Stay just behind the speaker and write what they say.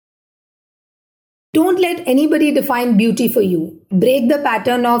Don't let anybody define beauty for you. Break the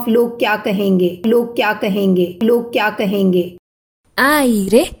pattern of लोग क्या कहेंगे, लोग क्या कहेंगे, लोग क्या कहेंगे.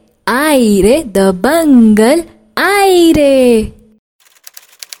 आई रे दबंग गर्ल आई रे.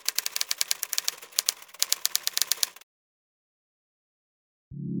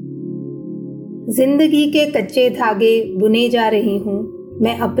 जिंदगी के कच्चे धागे बुने जा रही हूँ,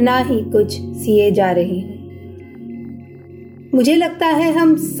 मैं अपना ही कुछ सिए जा रही हूँ. मुझे लगता है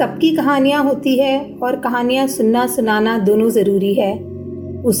हम सबकी कहानियाँ होती है और कहानियाँ सुनना सुनाना दोनों ज़रूरी है.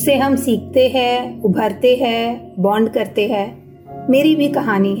 उससे हम सीखते हैं, उभरते हैं, बॉन्ड करते हैं. मेरी भी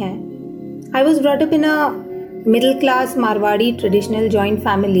कहानी है. I was brought up in a middle class Marwadi traditional joint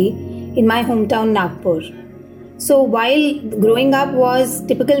family in my hometown Nagpur. So while growing up was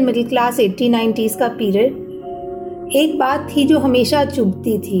typical middle class 80-90s का period, एक बात थी जो हमेशा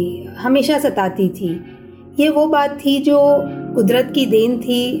चुभती थी, हमेशा सताती थी. ये वो बात थी जो कुदरत की देन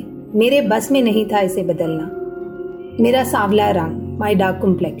थी, मेरे बस में नहीं था इसे बदलना. मेरा सांवला रंग, my dark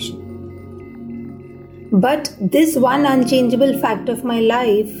complexion. But this one unchangeable fact of my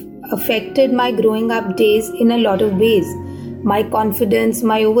life affected my growing up days in a lot of ways. My confidence,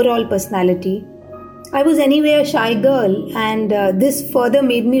 my overall personality. I was anyway a shy girl, and this further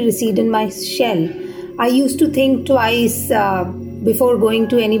made me recede in my shell. I used to think twice before going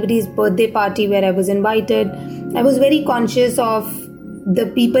to anybody's birthday party where I was invited. I was very conscious of the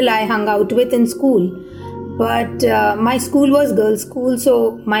people I hung out with in school. But my school was girls' school,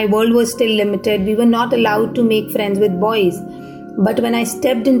 so my world was still limited. We were not allowed to make friends with boys. But when I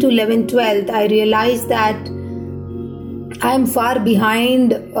stepped into 11th, 12th, I realized that I am far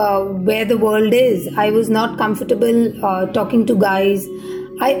behind where the world is. I was not comfortable talking to guys.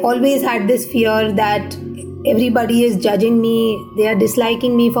 I always had this fear that everybody is judging me, they are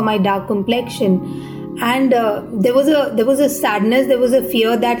disliking me for my dark complexion. And there was a sadness, there was a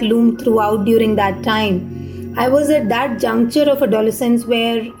fear that loomed throughout during that time. I was at that juncture of adolescence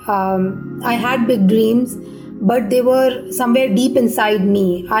where I had big dreams, but they were somewhere deep inside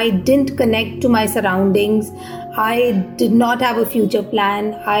me. I didn't connect to my surroundings. I did not have a future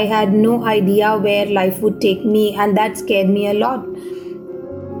plan. I had no idea where life would take me, and that scared me a lot.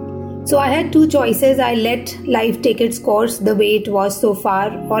 So I had two choices. I let life take its course the way it was so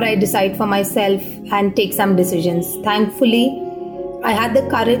far, or I decide for myself and take some decisions. Thankfully, I had the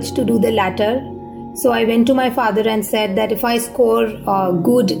courage to do the latter. So I went to my father and said that if I score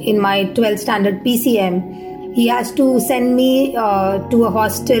good in my 12th standard PCM, he has to send me to a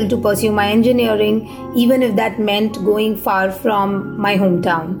hostel to pursue my engineering, even if that meant going far from my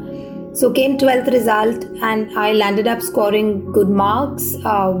hometown. So came 12th result and I landed up scoring good marks,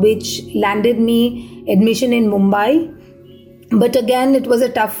 which landed me admission in Mumbai. But again, it was a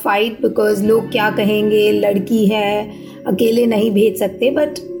tough fight because लोग क्या कहेंगे, लड़की है, अकेले नहीं भेज सकते.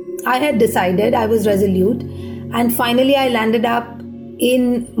 But I had decided, I was resolute. And finally I landed up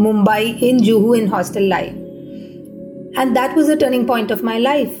in Mumbai, in Juhu, in hostel life. And that was a turning point of my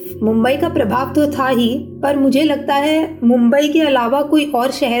life. Mumbai का प्रभाव तो था ही, पर मुझे लगता है मुंबई के अलावा कोई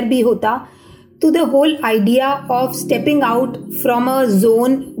और शहर भी होता तो the whole idea of stepping out from a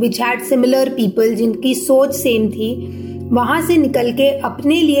zone which had similar people, जिनकी सोच सेम थी, वहाँ से निकल के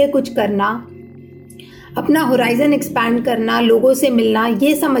अपने लिए कुछ करना, अपना होराइजन एक्सपैंड करना, लोगों से मिलना,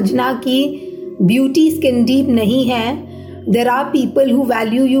 ये समझना कि ब्यूटी स्किन डीप नहीं है. There are people who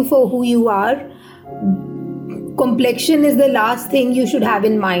value you for who you are. Complexion is the last thing you should have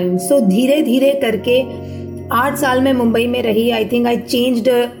in mind. So धीरे धीरे करके 8 साल में मुंबई में रही. I think I changed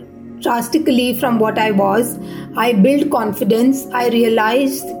drastically from what I was. I built confidence. I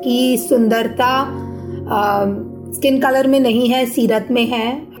realized कि सुंदरता skin colour में नहीं है, सीरत में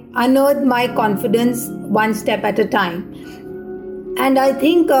है. Unearthed my confidence one step at a time. And I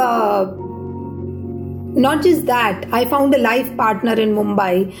think not just that, I found a life partner in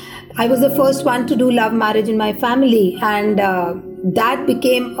Mumbai. I was the first one to do love marriage in my family, and that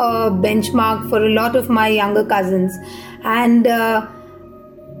became a benchmark for a lot of my younger cousins. And that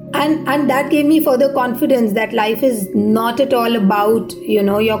gave me further confidence that life is not at all about,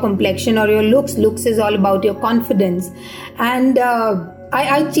 your complexion or your looks. Looks is all about your confidence. And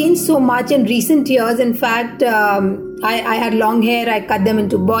I changed so much in recent years. In fact, I had long hair. I cut them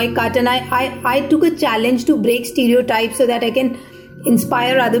into boy cut, and I took a challenge to break stereotypes so that I can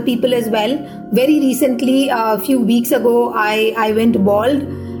inspire other people as well. Very recently, a few weeks ago, I went bald,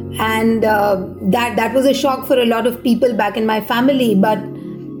 and that was a shock for a lot of people back in my family.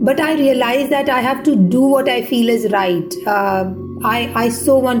 But I realized that I have to do what I feel is right. I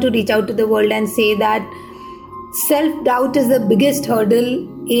so want to reach out to the world and say that self-doubt is the biggest hurdle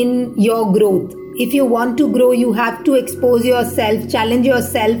in your growth. If you want to grow, you have to expose yourself, challenge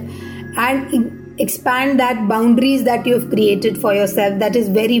yourself, and expand that boundaries that you've created for yourself. That is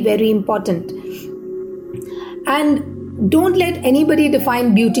very, very important. And don't let anybody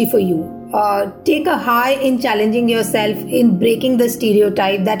define beauty for you. Take a high in challenging yourself, in breaking the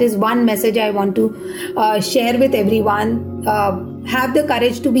stereotype. That is one message I want to share with everyone. Have the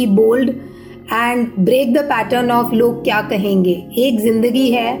courage to be bold and break the pattern of लोग क्या कहेंगे. एक जिंदगी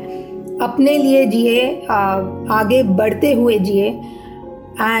है, अपने लिए जिए, आगे बढ़ते हुए जिए.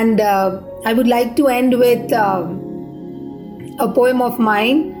 And I would like to end with a poem of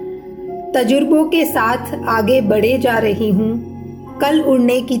mine. तजुर्बों के साथ आगे बढ़े जा रही हूँ, कल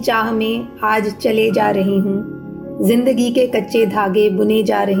उड़ने की चाह में आज चले जा रही हूँ, जिंदगी के कच्चे धागे बुने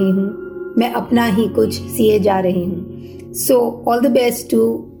जा रही हूँ, मैं अपना ही कुछ सिए जा रही हूँ. So all the best to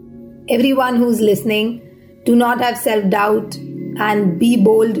everyone who's listening. Do not have self-doubt and be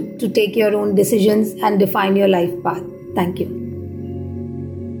bold to take your own decisions and define your life path. Thank you.